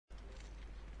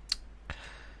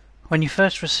When you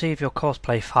first receive your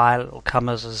CoursePlay file, it will come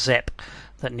as a zip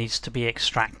that needs to be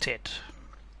extracted.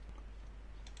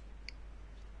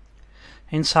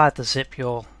 Inside the zip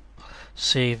you'll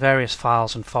see various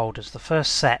files and folders. The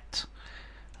first set,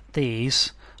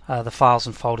 these are the files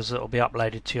and folders that will be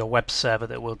uploaded to your web server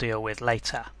that we'll deal with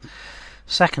later.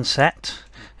 Second set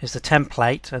is the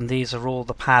template, and these are all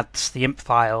the paths, the IMP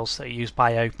files that are used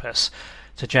by Opus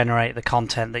to generate the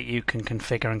content that you can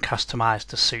configure and customize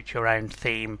to suit your own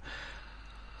theme.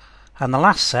 And the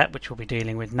last set, which we'll be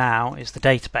dealing with now, is the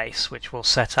database, which we'll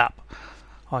set up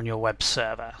on your web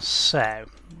server. So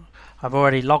I've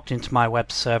already logged into my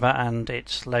web server and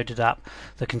it's loaded up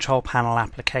the control panel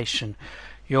application.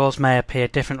 Yours may appear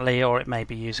differently, or it may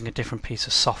be using a different piece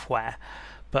of software,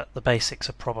 but the basics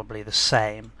are probably the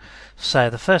same. So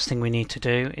the first thing we need to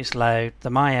do is load the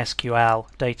MySQL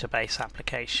database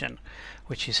application,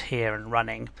 which is here and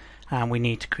running, and we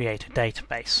need to create a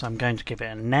database. So I'm going to give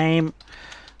it a name,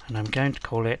 and I'm going to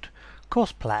call it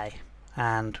CoursePlay,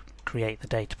 and create the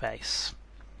database.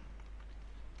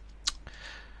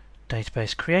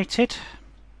 Database created.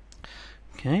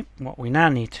 Okay, what we now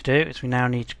need to do is we now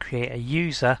need to create a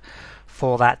user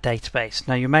for that database.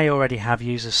 Now you may already have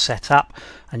users set up,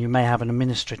 and you may have an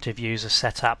administrative user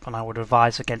set up, and I would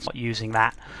advise against not using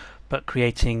that, but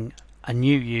creating a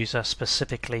new user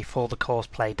specifically for the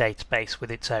CoursePlay database with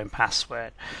its own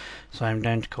password. So I'm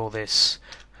going to call this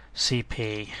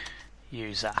CP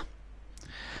user.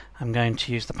 I'm going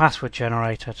to use the password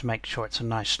generator to make sure it's a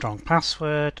nice strong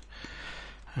password,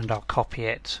 and I'll copy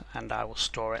it and I will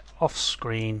store it off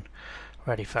screen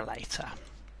ready for later.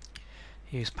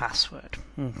 Use password.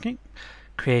 Okay.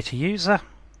 Create a user.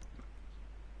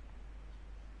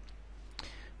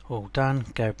 All done.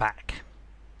 Go back.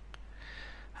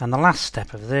 And the last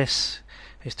step of this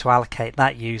is to allocate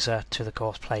that user to the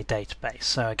CoursePlay database.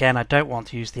 So again, I don't want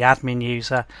to use the admin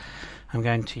user. I'm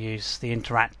going to use the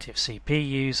interactive CP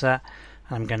user,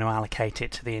 and I'm going to allocate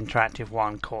it to the interactive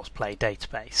 1 CoursePlay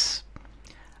database.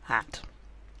 Add.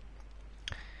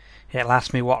 It'll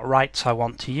ask me what rights I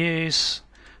want to use.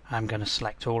 I'm going to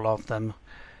select all of them,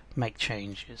 make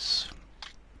changes.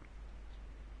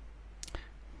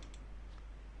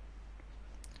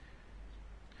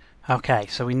 Okay,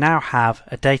 so we now have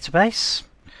a database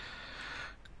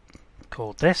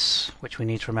called this, which we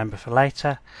need to remember for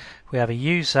later. We have a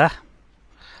user,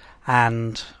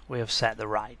 and we have set the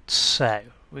rights. So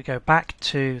we go back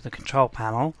to the control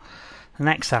panel. The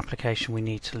next application we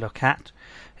need to look at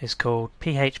is called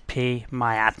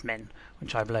phpMyAdmin,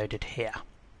 which I've loaded here.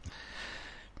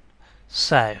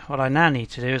 So what I now need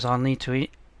to do is I'll need to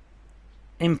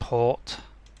import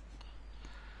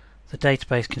the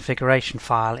database configuration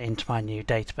file into my new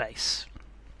database.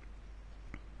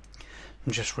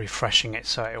 I'm just refreshing it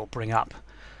so it will bring up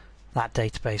that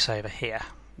database over here,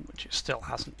 which it still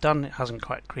hasn't done. It hasn't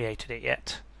quite created it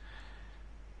yet.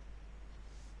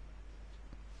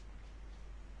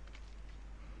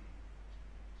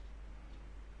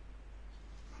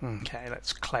 Okay,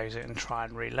 let's close it and try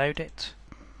and reload it.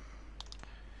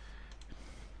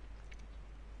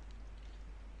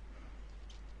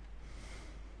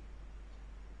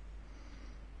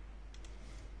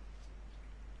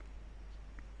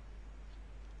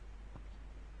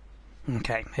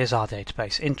 Okay, here's our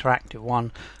database, Interactive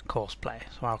 1 CoursePlay.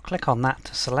 So I'll click on that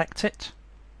to select it.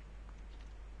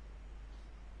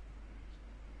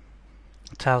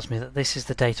 It tells me that this is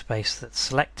the database that's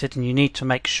selected, and you need to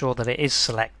make sure that it is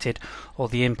selected, or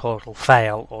the import will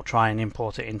fail, or try and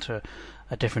import it into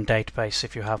a different database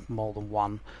if you have more than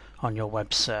one on your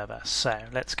web server. So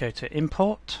let's go to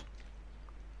Import.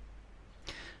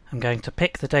 I'm going to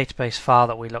pick the database file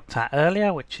that we looked at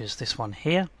earlier, which is this one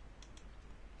here.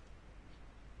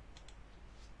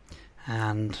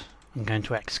 And I'm going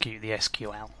to execute the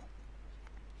SQL.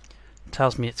 It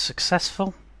tells me it's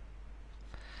successful,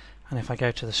 and if I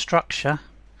go to the structure,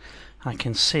 I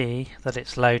can see that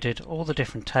it's loaded all the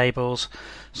different tables.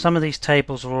 Some of these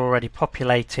tables are already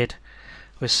populated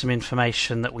with some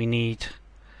information that we need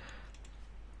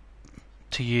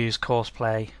to use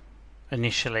CoursePlay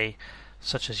initially,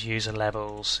 such as user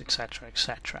levels, etc.,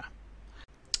 etc.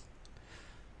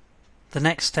 The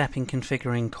next step in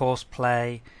configuring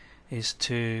CoursePlay is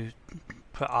to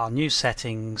put our new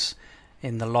settings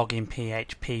in the login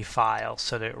PHP file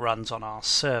so that it runs on our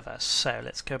server. So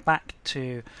let's go back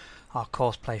to our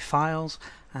CoursePlay files,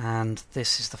 and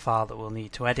this is the file that we'll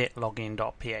need to edit,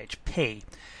 login.php.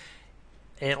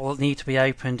 It will need to be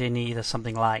opened in either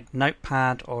something like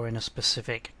Notepad or in a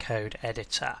specific code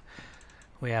editor.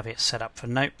 We have it set up for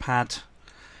Notepad,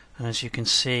 and as you can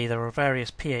see there are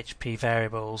various PHP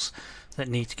variables that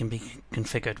need to be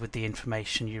configured with the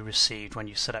information you received when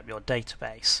you set up your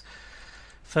database.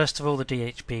 First of all, the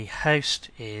DHB host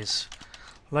is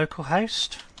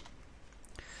localhost.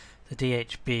 The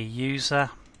DHB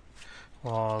user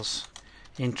was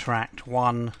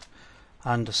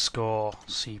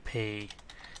interact1_cp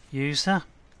user.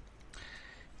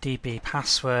 DB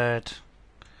password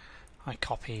I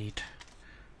copied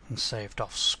and saved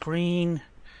off screen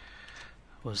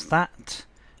was that,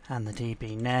 and the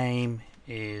DB name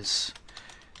is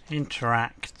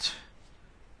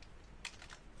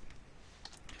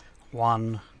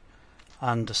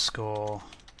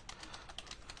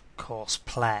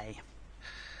interact1_CoursePlay,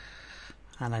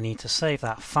 and I need to save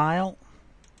that file,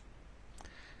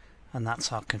 and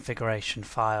that's our configuration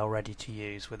file ready to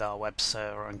use with our web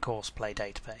server and CoursePlay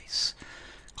database.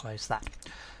 Close that.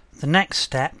 The next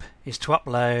step is to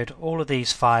upload all of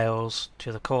these files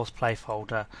to the CoursePlay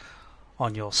folder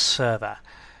on your server.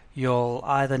 You'll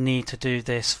either need to do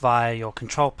this via your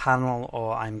control panel,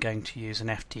 or I'm going to use an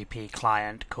FTP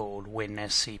client called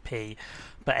WinSCP,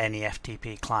 but any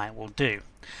FTP client will do.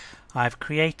 I've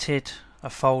created a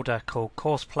folder called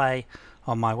CoursePlay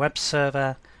on my web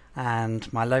server,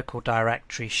 and my local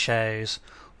directory shows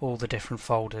all the different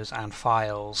folders and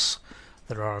files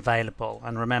that are available.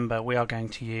 And remember, we are going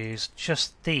to use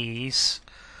just these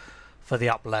for the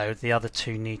upload. The other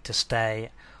two need to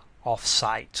stay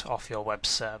off-site, off your web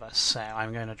server. So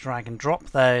I'm going to drag and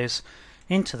drop those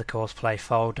into the CoursePlay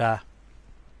folder,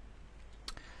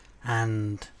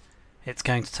 and it's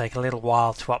going to take a little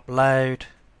while to upload.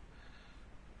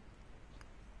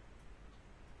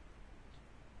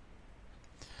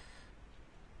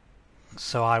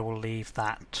 So I will leave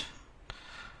that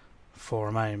for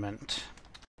a moment.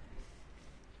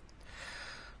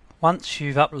 Once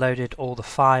you've uploaded all the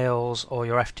files or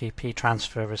your FTP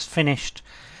transfer is finished,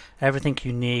 everything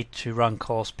you need to run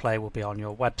CoursePlay will be on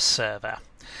your web server.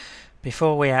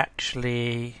 Before we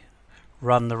actually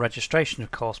run the registration of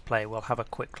CoursePlay, we'll have a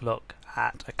quick look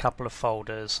at a couple of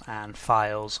folders and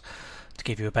files to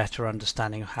give you a better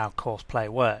understanding of how CoursePlay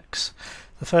works.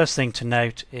 The first thing to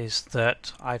note is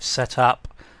that I've set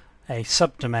up a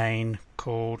subdomain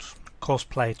called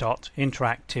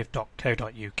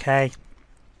CoursePlay.interaktiv.co.uk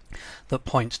that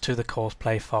points to the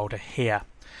CoursePlay folder here.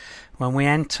 When we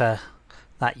enter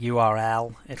that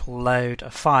URL, it'll load a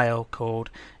file called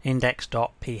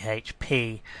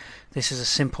index.php. This is a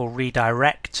simple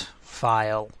redirect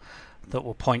file that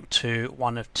will point to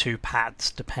one of two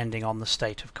paths depending on the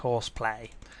state of CoursePlay.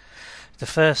 The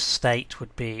first state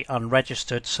would be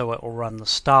unregistered, so it will run the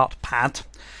start pad,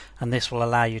 and this will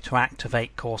allow you to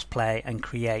activate CoursePlay and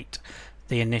create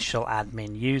the initial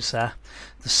admin user.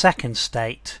 The second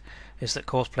state is that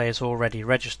CoursePlay is already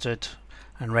registered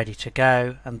and ready to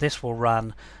go, and this will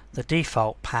run the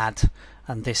default pad,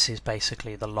 and this is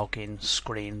basically the login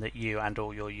screen that you and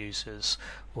all your users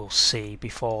will see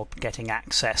before getting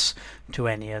access to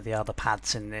any of the other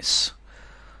pads in this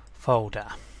folder.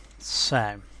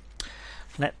 So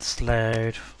let's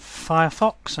load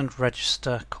Firefox and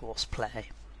register CoursePlay.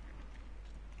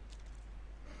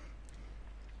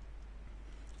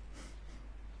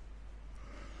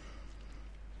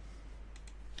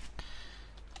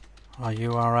 Our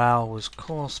URL was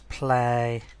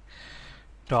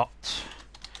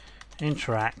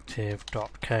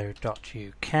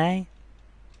courseplay.interaktiv.co.uk,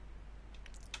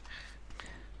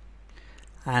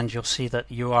 and you'll see that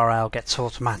URL gets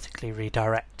automatically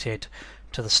redirected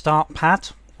to the start pad,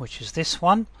 which is this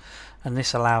one, and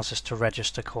this allows us to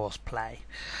register CoursePlay.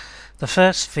 The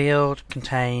first field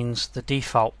contains the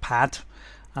default pad,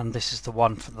 and this is the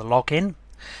one for the login.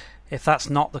 If that's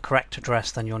not the correct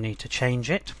address, then you'll need to change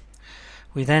it.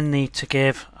 We then need to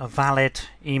give a valid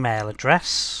email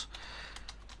address,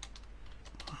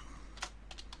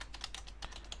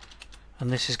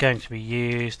 and this is going to be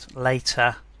used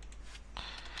later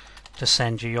to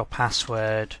send you your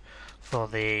password for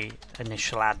the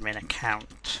initial admin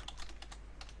account.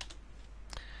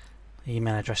 The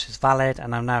email address is valid,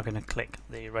 and I'm now going to click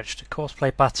the Register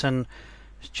CoursePlay button.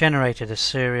 It's generated a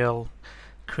serial,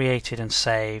 created and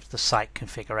saved the site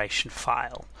configuration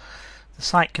file. The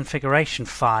site configuration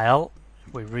file,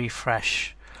 if we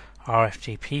refresh our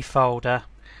FTP folder,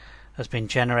 has been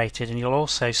generated, and you'll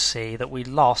also see that we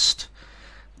lost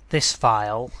this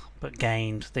file but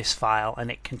gained this file, and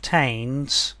it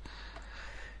contains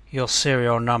your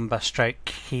serial number /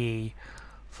 key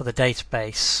for the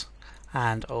database,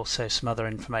 and also some other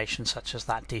information such as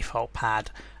that default pad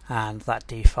and that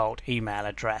default email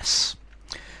address.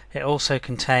 It also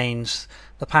contains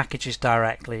the packages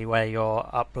directly where your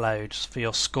uploads for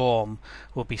your SCORM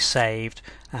will be saved,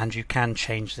 and you can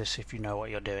change this if you know what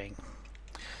you're doing.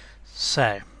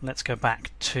 So let's go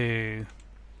back to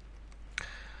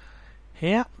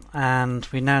here, and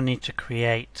we now need to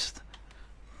create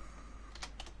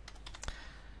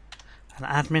an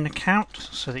admin account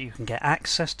so that you can get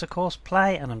access to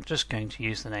CoursePlay, and I'm just going to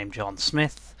use the name John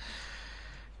Smith.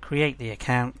 Create the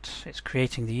account. It's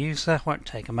creating the user, won't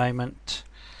take a moment,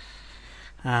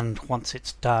 and once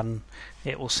it's done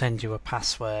it will send you a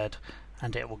password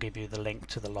and it will give you the link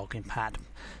to the login pad.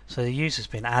 So the user's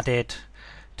been added,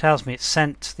 tells me it's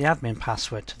sent the admin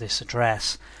password to this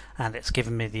address, and it's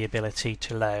given me the ability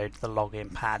to load the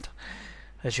login pad.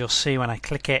 As you'll see when I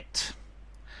click it,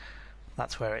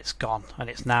 that's where it's gone, and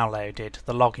it's now loaded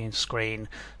the login screen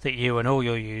that you and all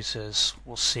your users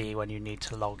will see when you need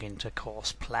to log into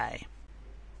CoursePlay.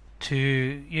 To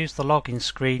use the login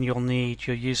screen you'll need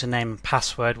your username and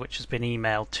password, which has been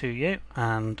emailed to you,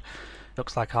 and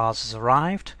looks like ours has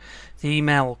arrived. The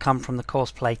email will come from the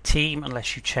CoursePlay team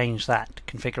unless you change that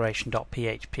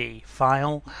configuration.php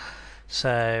file.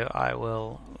 So I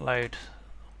will load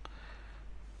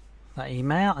that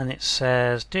email, and it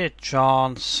says, "Dear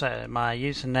John, so my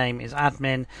username is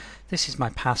admin, this is my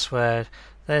password,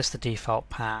 there's the default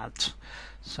pad."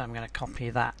 So I'm going to copy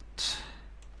that,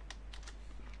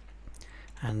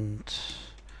 and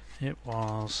it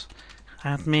was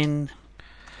admin,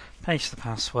 paste the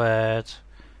password,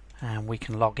 and we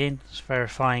can log in. It's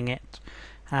verifying it,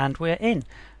 and we're in.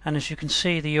 And as you can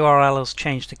see, the URL has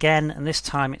changed again, and this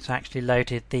time it's actually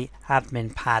loaded the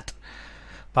admin pad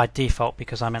by default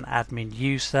because I'm an admin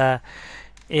user.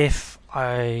 If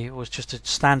I was just a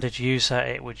standard user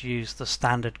it would use the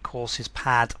standard courses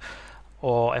pad,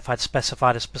 or if I'd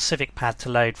specified a specific pad to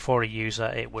load for a user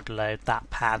it would load that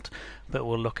pad, but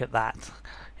we'll look at that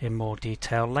in more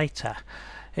detail later.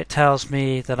 It tells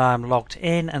me that I'm logged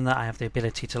in and that I have the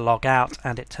ability to log out,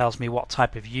 and it tells me what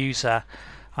type of user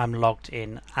I'm logged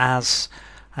in as,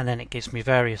 and then it gives me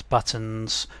various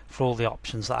buttons for all the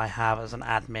options that I have as an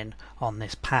admin on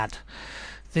this pad.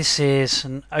 This is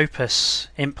an Opus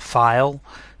imp file,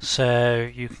 so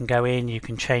you can go in, you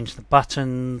can change the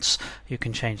buttons, you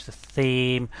can change the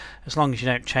theme. As long as you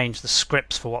don't change the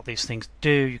scripts for what these things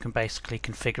do, you can basically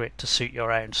configure it to suit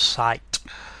your own site.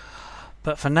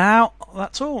 But for now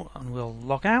that's all, and we'll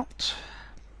log out,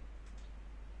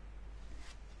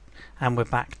 and we're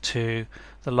back to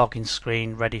the login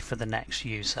screen ready for the next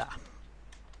user.